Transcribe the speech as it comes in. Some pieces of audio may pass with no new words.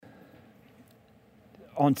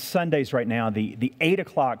on Sundays right now, the 8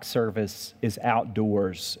 o'clock service is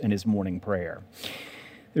outdoors and is morning prayer.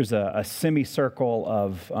 There's a semicircle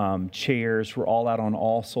of chairs. We're all out on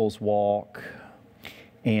All Souls Walk,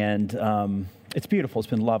 and it's beautiful. It's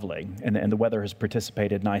been lovely, and the weather has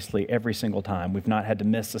participated nicely every single time. We've not had to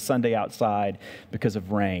miss a Sunday outside because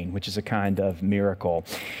of rain, which is a kind of miracle.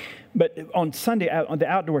 But on Sunday, on the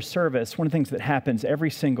outdoor service, one of the things that happens every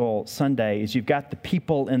single Sunday is you've got the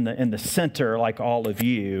people in the center, like all of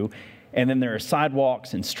you, and then there are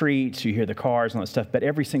sidewalks and streets. You hear the cars and all that stuff. But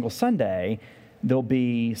every single Sunday, there'll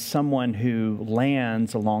be someone who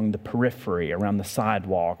lands along the periphery, around the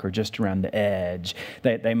sidewalk, or just around the edge.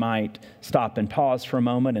 They might stop and pause for a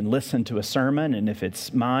moment and listen to a sermon, and if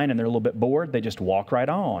it's mine and they're a little bit bored, they just walk right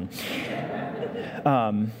on.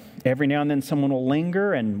 Every now and then someone will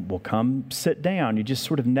linger and will come sit down. You just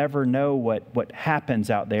sort of never know what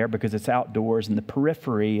happens out there because it's outdoors and the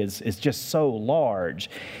periphery is just so large,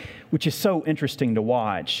 which is so interesting to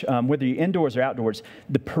watch. Whether you're indoors or outdoors,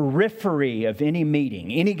 the periphery of any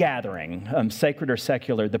meeting, any gathering, sacred or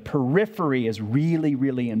secular, the periphery is really,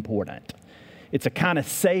 really important. It's a kind of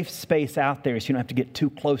safe space out there so you don't have to get too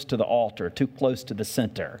close to the altar, too close to the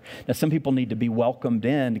center. Now, some people need to be welcomed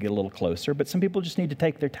in to get a little closer, but some people just need to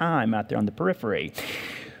take their time out there on the periphery.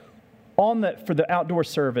 For the outdoor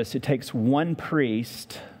service, it takes one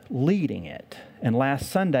priest leading it. And last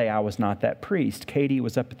Sunday, I was not that priest. Katie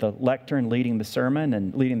was up at the lectern leading the sermon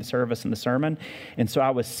and leading the service and the sermon. And so I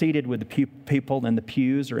was seated with the people in the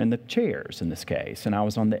pews or in the chairs in this case, and I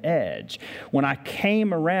was on the edge. When I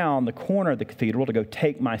came around the corner of the cathedral to go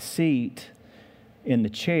take my seat in the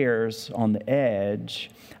chairs on the edge,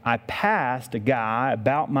 I passed a guy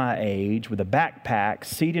about my age with a backpack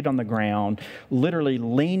seated on the ground, literally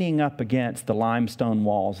leaning up against the limestone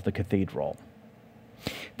walls of the cathedral.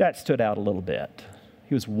 That stood out a little bit.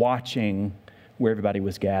 He was watching where everybody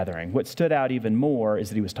was gathering. What stood out even more is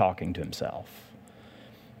that he was talking to himself.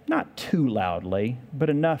 Not too loudly, but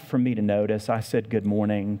enough for me to notice. I said, "Good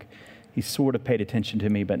morning." He sort of paid attention to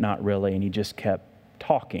me, but not really, and he just kept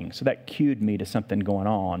talking. So that cued me to something going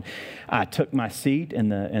on. I took my seat in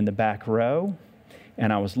the back row,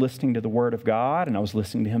 and I was listening to the Word of God, and I was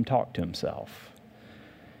listening to him talk to himself.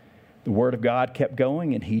 The Word of God kept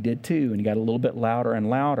going, and he did too, and he got a little bit louder and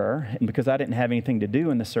louder. And because I didn't have anything to do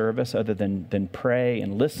in the service other than pray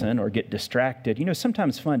and listen or get distracted,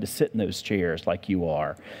 sometimes it's fun to sit in those chairs like you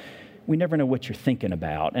are. We never know what you're thinking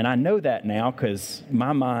about. And I know that now because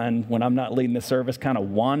my mind, when I'm not leading the service, kind of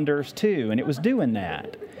wanders too, and it was doing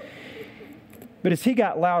that. But as he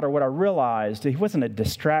got louder, what I realized, he wasn't a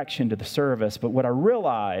distraction to the service, but what I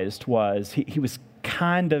realized was he was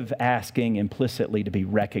kind of asking implicitly to be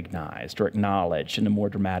recognized or acknowledged in a more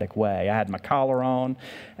dramatic way. I had my collar on,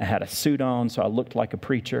 I had a suit on, so I looked like a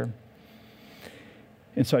preacher.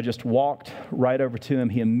 And so I just walked right over to him.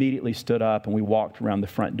 He immediately stood up, and we walked around to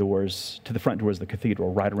the front doors of the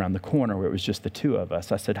cathedral, right around the corner where it was just the two of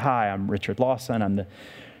us. I said, "Hi, I'm Richard Lawson. I'm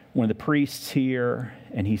one of the priests here."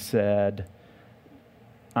 And he said,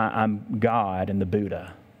 "I'm God and the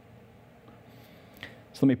Buddha."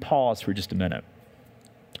 So let me pause for just a minute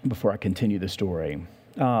before I continue the story.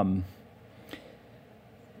 I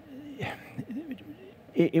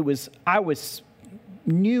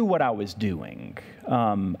knew what I was doing.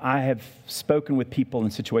 I have spoken with people in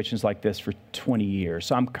situations like this for 20 years,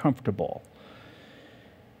 so I'm comfortable.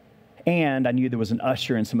 And I knew there was an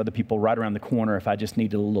usher and some other people right around the corner if I just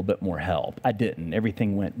needed a little bit more help. I didn't.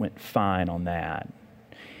 Everything went fine on that.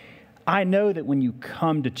 I know that when you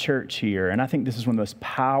come to church here, and I think this is one of the most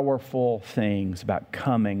powerful things about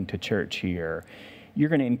coming to church here, you're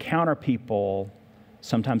going to encounter people,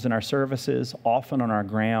 sometimes in our services, often on our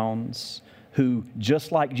grounds, who,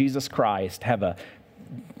 just like Jesus Christ, have a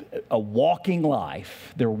walking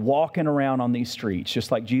life. They're walking around on these streets,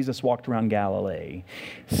 just like Jesus walked around Galilee.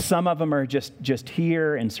 Some of them are just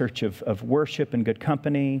here in search of worship and good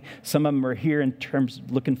company. Some of them are here in terms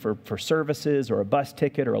of looking for services or a bus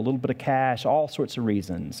ticket or a little bit of cash, all sorts of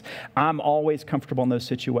reasons. I'm always comfortable in those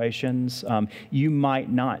situations. You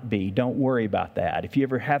might not be. Don't worry about that. If you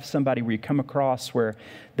ever have somebody where you come across where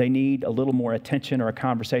they need a little more attention or a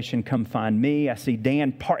conversation, come find me. I see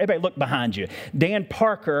Dan Parker. Everybody look behind you. Dan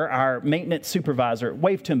Parker, our maintenance supervisor.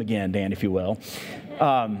 Wave to him again, Dan, if you will.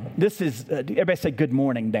 Everybody say good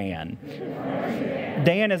morning, Dan. Good morning, Dan.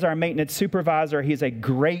 Dan is our maintenance supervisor. He's a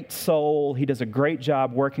great soul. He does a great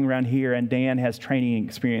job working around here, and Dan has training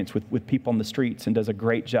experience with people on the streets and does a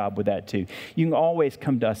great job with that too. You can always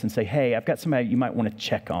come to us and say, "Hey, I've got somebody you might want to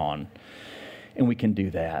check on," and we can do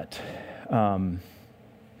that.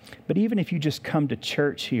 But even if you just come to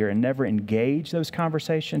church here and never engage those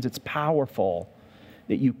conversations, it's powerful.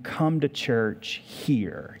 that you come to church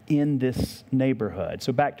here in this neighborhood.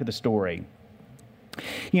 So back to the story.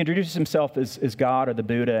 He introduces himself as God or the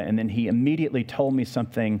Buddha, and then he immediately told me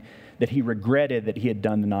something that he regretted that he had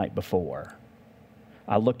done the night before.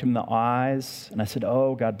 I looked him in the eyes and I said,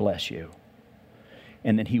 "Oh, God bless you."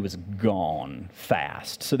 And then he was gone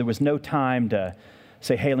fast. So there was no time to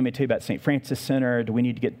say, "Hey, let me tell you about St. Francis Center. Do we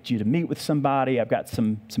need to get you to meet with somebody? I've got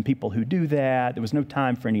some people who do that." There was no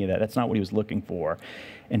time for any of that. That's not what he was looking for.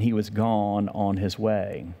 And he was gone on his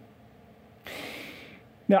way.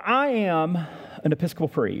 Now, I am an Episcopal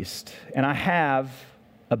priest, and I have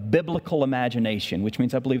a biblical imagination, which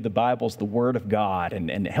means I believe the Bible's the Word of God, and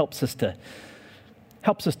it helps us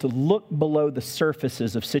to look below the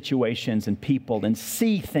surfaces of situations and people and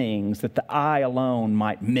see things that the eye alone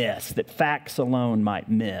might miss, that facts alone might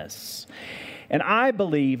miss. And I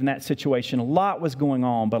believe in that situation a lot was going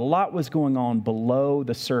on, but a lot was going on below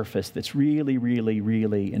the surface that's really, really,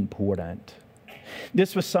 really important.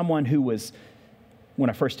 This was someone who was, when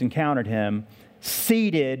I first encountered him,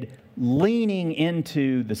 seated, leaning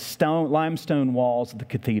into the limestone walls of the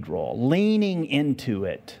cathedral, leaning into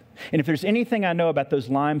it. And if there's anything I know about those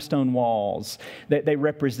limestone walls, that they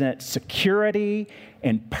represent security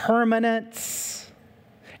and permanence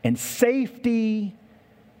and safety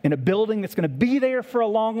in a building that's going to be there for a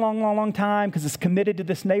long, long, long, long time because it's committed to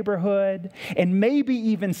this neighborhood, and maybe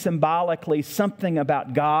even symbolically something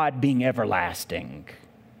about God being everlasting.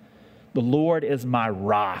 The Lord is my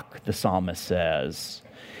rock, the psalmist says.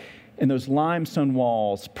 And those limestone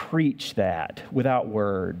walls preach that without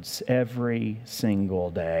words every single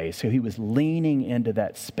day. So he was leaning into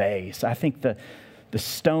that space. I think the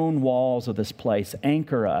stone walls of this place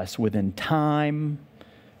anchor us within time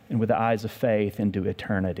and with the eyes of faith into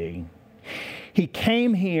eternity. He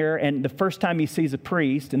came here, and the first time he sees a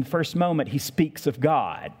priest, in the first moment, he speaks of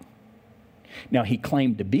God. Now, he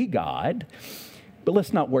claimed to be God, but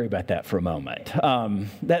let's not worry about that for a moment.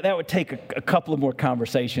 That would take a couple of more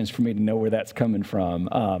conversations for me to know where that's coming from.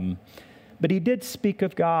 But he did speak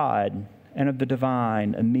of God and of the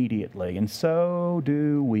divine immediately, and so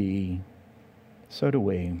do we. So do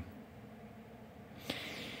we.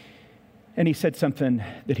 And he said something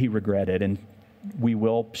that he regretted, and we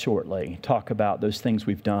will shortly talk about those things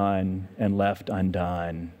we've done and left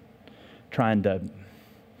undone, trying to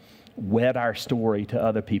wed our story to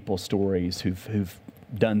other people's stories who've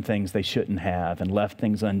done things they shouldn't have and left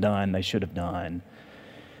things undone they should have done,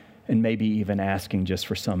 and maybe even asking just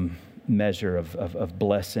for some measure of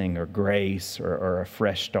blessing or grace or a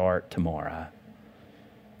fresh start tomorrow.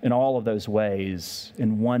 In all of those ways,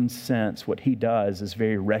 in one sense, what he does is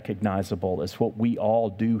very recognizable as what we all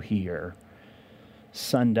do here,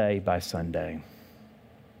 Sunday by Sunday.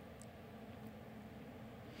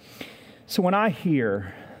 So when I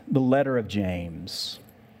hear the letter of James,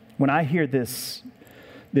 when I hear this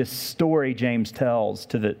story James tells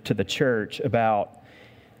to the church about,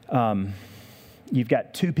 you've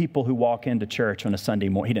got two people who walk into church on a Sunday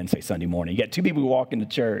morning. He didn't say Sunday morning. You got two people who walk into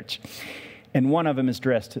church, and one of them is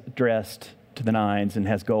dressed to the nines and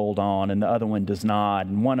has gold on, and the other one does not.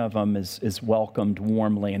 And one of them is welcomed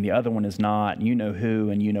warmly, and the other one is not. And you know who,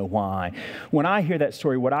 and you know why. When I hear that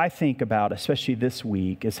story, what I think about, especially this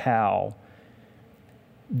week, is how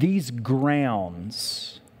these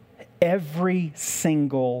grounds, every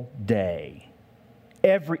single day,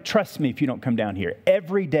 trust me if you don't come down here,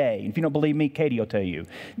 every day, if you don't believe me, Katie will tell you,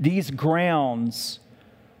 these grounds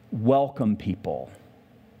welcome people.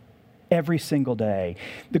 Every single day.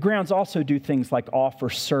 The grounds also do things like offer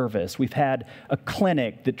service. We've had a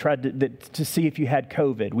clinic that tried to see if you had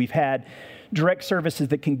COVID. We've had direct services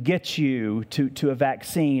that can get you to a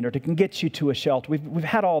vaccine or can get you to a shelter. We've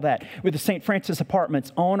had all that. With the St. Francis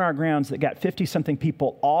apartments on our grounds that got 50-something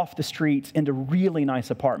people off the streets into really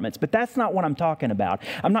nice apartments. But that's not what I'm talking about.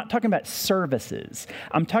 I'm not talking about services.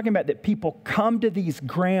 I'm talking about that people come to these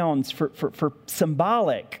grounds for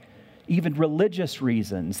symbolic, even religious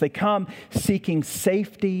reasons. They come seeking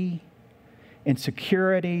safety and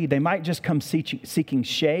security. They might just come seeking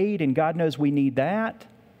shade, and God knows we need that.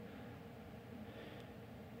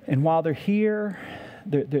 And while they're here,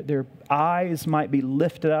 their eyes might be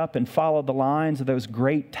lifted up and follow the lines of those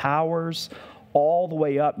great towers all the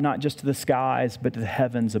way up, not just to the skies, but to the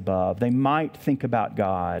heavens above. They might think about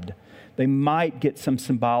God. They might get some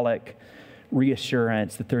symbolic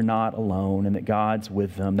reassurance that they're not alone and that God's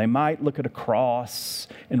with them. They might look at a cross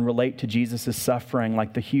and relate to Jesus' suffering,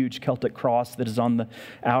 like the huge Celtic cross that is out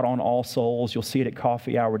on All Souls. You'll see it at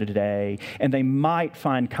coffee hour today. And they might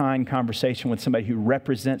find kind conversation with somebody who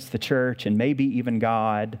represents the church and maybe even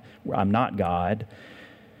God. I'm not God.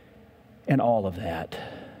 And all of that.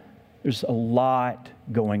 There's a lot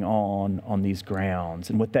going on these grounds.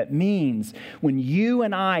 And what that means, when you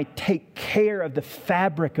and I take care of the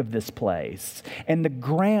fabric of this place and the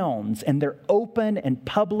grounds, and they're open and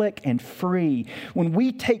public and free, when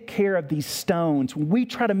we take care of these stones, when we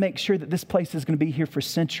try to make sure that this place is going to be here for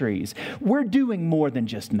centuries, we're doing more than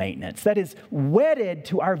just maintenance. That is wedded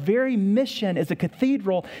to our very mission as a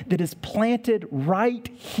cathedral that is planted right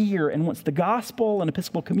here and wants the gospel and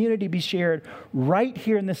Episcopal community be shared right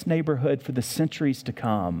here in this neighborhood for the centuries to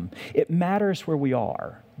come. It matters where we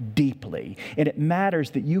are deeply, and it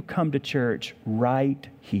matters that you come to church right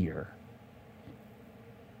here.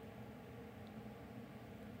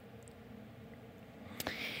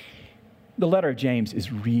 The letter of James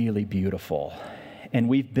is really beautiful, and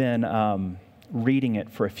we've been reading it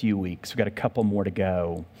for a few weeks. We've got a couple more to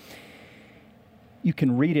go. You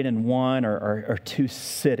can read it in one or two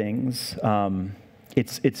sittings.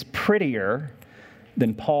 It's prettier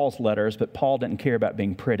than Paul's letters, but Paul didn't care about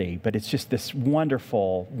being pretty. But it's just this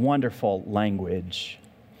wonderful, wonderful language.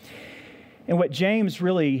 And what James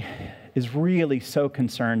is really so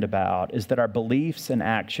concerned about is that our beliefs and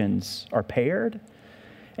actions are paired,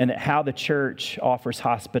 and that how the church offers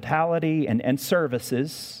hospitality and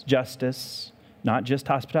services, justice, not just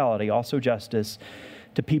hospitality, also justice,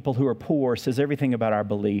 to people who are poor says everything about our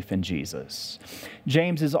belief in Jesus.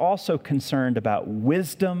 James is also concerned about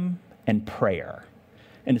wisdom and prayer.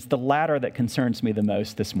 And it's the latter that concerns me the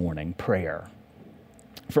most this morning, prayer,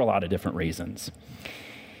 for a lot of different reasons.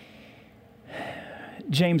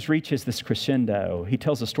 James reaches this crescendo. He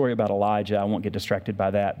tells a story about Elijah. I won't get distracted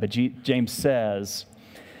by that. But James says,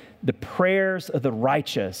 the prayers of the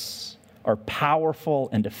righteous are powerful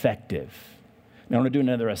and effective. Now, I want to do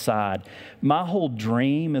another aside. My whole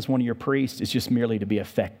dream as one of your priests is just merely to be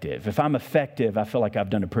effective. If I'm effective, I feel like I've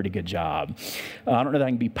done a pretty good job. I don't know that I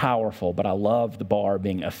can be powerful, but I love the bar of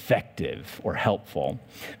being effective or helpful.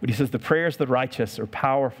 But he says the prayers of the righteous are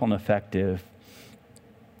powerful and effective.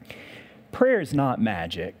 Prayer is not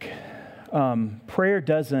magic. Prayer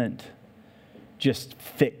doesn't just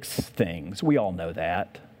fix things. We all know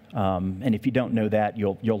that. And if you don't know that,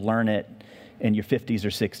 you'll learn it in your 50s or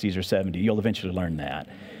 60s or 70s. You'll eventually learn that.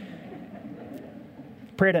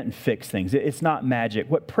 Prayer doesn't fix things. It's not magic.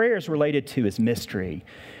 What prayer is related to is mystery.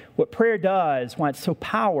 What prayer does, why it's so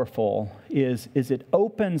powerful, is it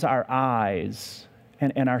opens our eyes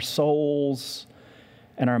and our souls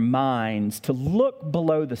and our minds to look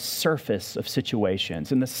below the surface of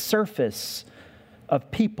situations and the surface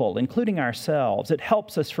of people, including ourselves. It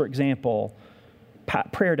helps us, for example,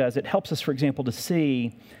 prayer does, it helps us, for example, to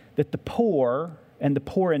see that the poor and the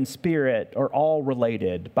poor in spirit are all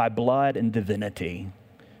related by blood and divinity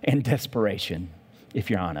and desperation, if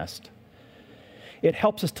you're honest. It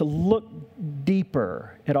helps us to look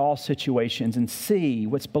deeper at all situations and see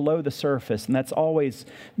what's below the surface, and that's always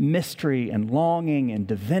mystery and longing and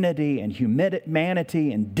divinity and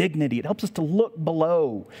humanity and dignity. It helps us to look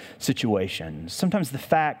below situations. Sometimes the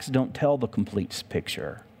facts don't tell the complete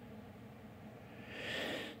picture.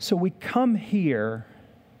 So we come here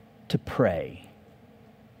to pray.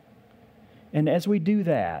 And as we do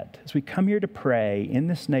that, as we come here to pray in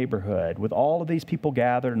this neighborhood with all of these people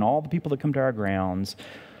gathered and all the people that come to our grounds,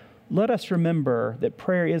 let us remember that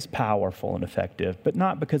prayer is powerful and effective, but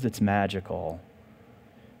not because it's magical.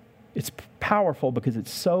 It's powerful because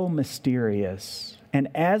it's so mysterious. And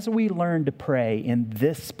as we learn to pray in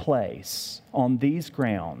this place, on these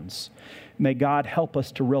grounds, may God help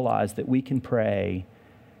us to realize that we can pray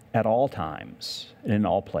at all times and in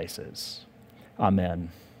all places.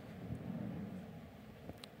 Amen.